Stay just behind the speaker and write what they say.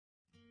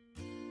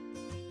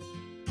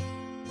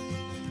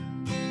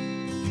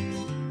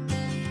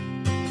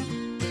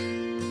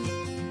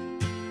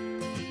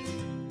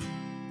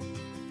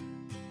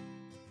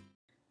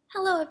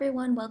Hello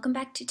everyone, welcome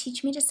back to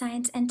Teach Me to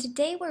Science, and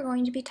today we're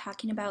going to be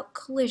talking about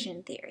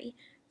collision theory.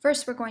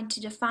 First we're going to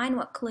define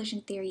what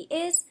collision theory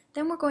is,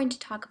 then we're going to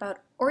talk about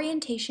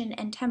orientation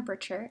and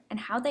temperature and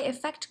how they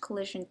affect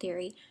collision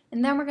theory,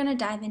 and then we're going to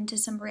dive into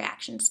some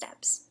reaction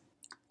steps.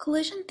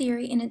 Collision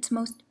theory in its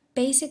most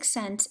basic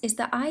sense is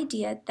the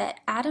idea that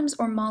atoms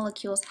or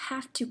molecules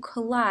have to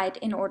collide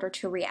in order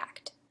to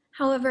react.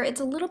 However, it's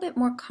a little bit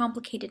more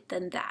complicated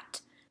than that.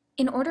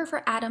 In order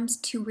for atoms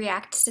to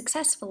react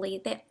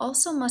successfully, they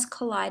also must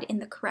collide in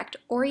the correct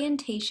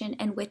orientation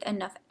and with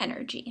enough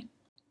energy.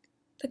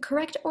 The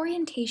correct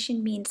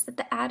orientation means that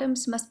the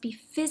atoms must be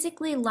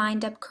physically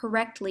lined up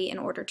correctly in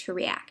order to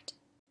react.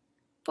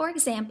 For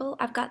example,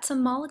 I've got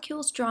some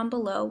molecules drawn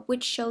below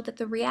which show that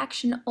the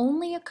reaction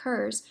only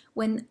occurs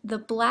when the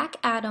black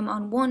atom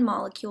on one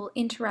molecule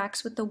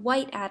interacts with the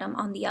white atom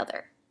on the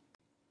other.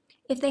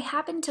 If they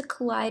happen to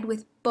collide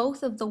with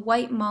both of the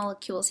white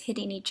molecules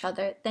hitting each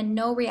other, then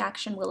no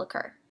reaction will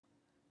occur.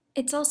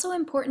 It's also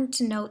important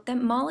to note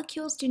that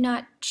molecules do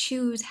not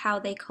choose how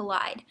they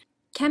collide.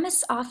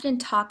 Chemists often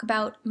talk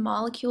about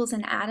molecules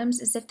and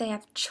atoms as if they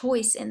have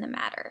choice in the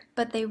matter,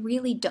 but they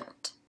really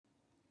don't.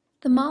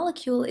 The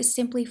molecule is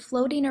simply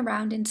floating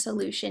around in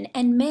solution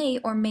and may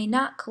or may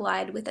not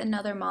collide with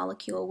another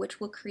molecule,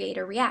 which will create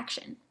a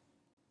reaction.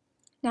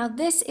 Now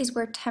this is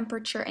where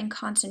temperature and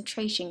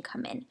concentration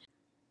come in.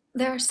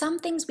 There are some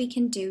things we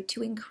can do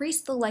to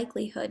increase the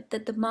likelihood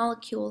that the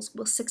molecules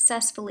will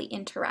successfully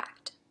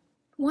interact.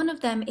 One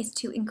of them is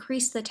to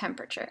increase the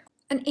temperature.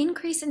 An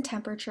increase in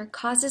temperature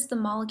causes the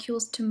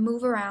molecules to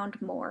move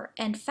around more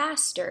and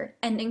faster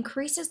and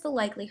increases the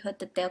likelihood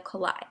that they'll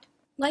collide.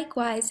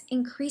 Likewise,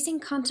 increasing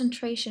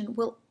concentration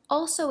will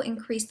also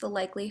increase the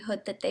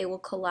likelihood that they will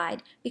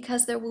collide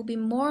because there will be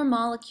more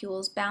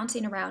molecules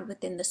bouncing around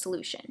within the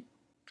solution.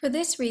 For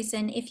this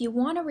reason, if you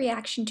want a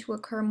reaction to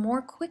occur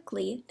more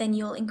quickly, then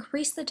you'll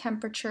increase the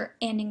temperature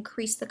and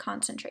increase the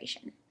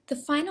concentration. The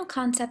final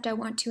concept I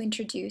want to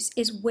introduce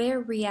is where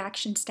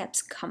reaction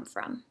steps come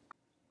from.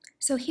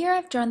 So here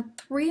I've drawn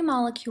three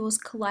molecules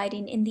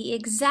colliding in the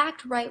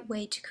exact right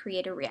way to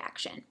create a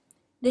reaction.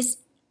 This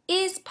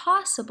is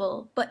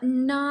possible, but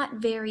not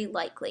very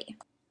likely.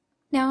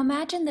 Now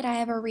imagine that I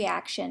have a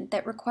reaction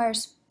that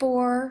requires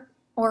 4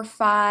 or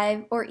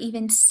 5 or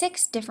even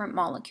 6 different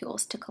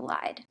molecules to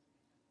collide.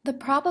 The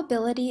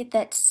probability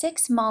that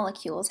 6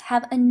 molecules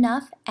have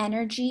enough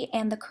energy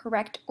and the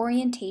correct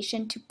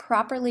orientation to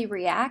properly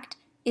react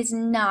is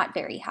not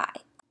very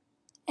high.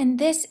 And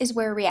this is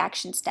where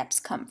reaction steps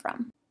come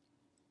from.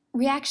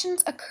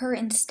 Reactions occur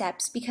in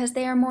steps because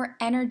they are more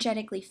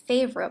energetically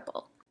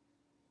favorable.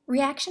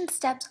 Reaction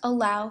steps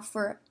allow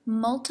for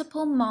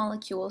multiple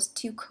molecules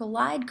to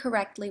collide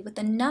correctly with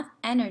enough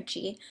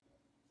energy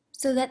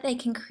so that they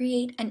can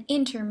create an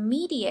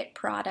intermediate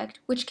product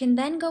which can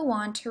then go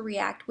on to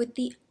react with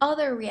the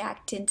other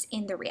reactants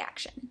in the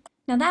reaction.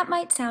 Now that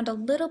might sound a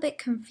little bit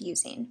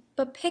confusing,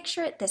 but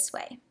picture it this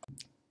way.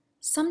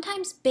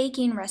 Sometimes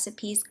baking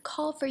recipes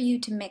call for you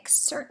to mix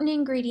certain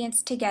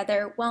ingredients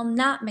together while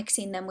not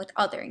mixing them with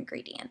other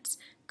ingredients.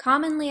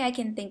 Commonly I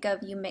can think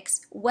of you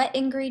mix wet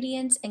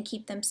ingredients and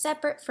keep them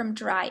separate from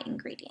dry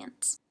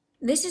ingredients.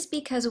 This is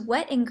because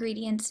wet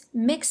ingredients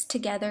mix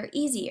together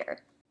easier.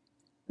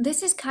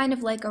 This is kind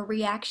of like a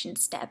reaction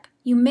step.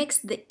 You mix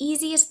the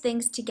easiest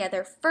things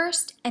together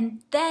first,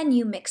 and then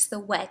you mix the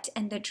wet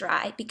and the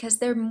dry because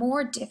they're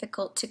more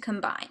difficult to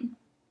combine.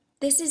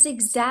 This is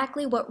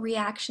exactly what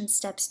reaction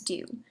steps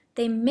do.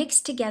 They mix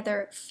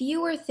together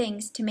fewer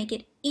things to make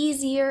it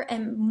easier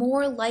and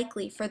more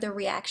likely for the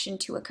reaction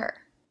to occur.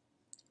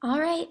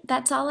 Alright,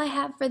 that's all I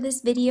have for this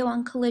video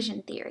on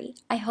collision theory.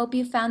 I hope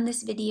you found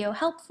this video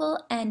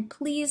helpful, and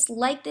please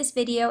like this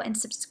video and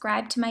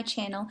subscribe to my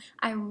channel.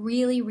 I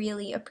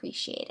really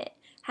appreciate it.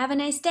 Have a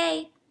nice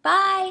day.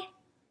 Bye!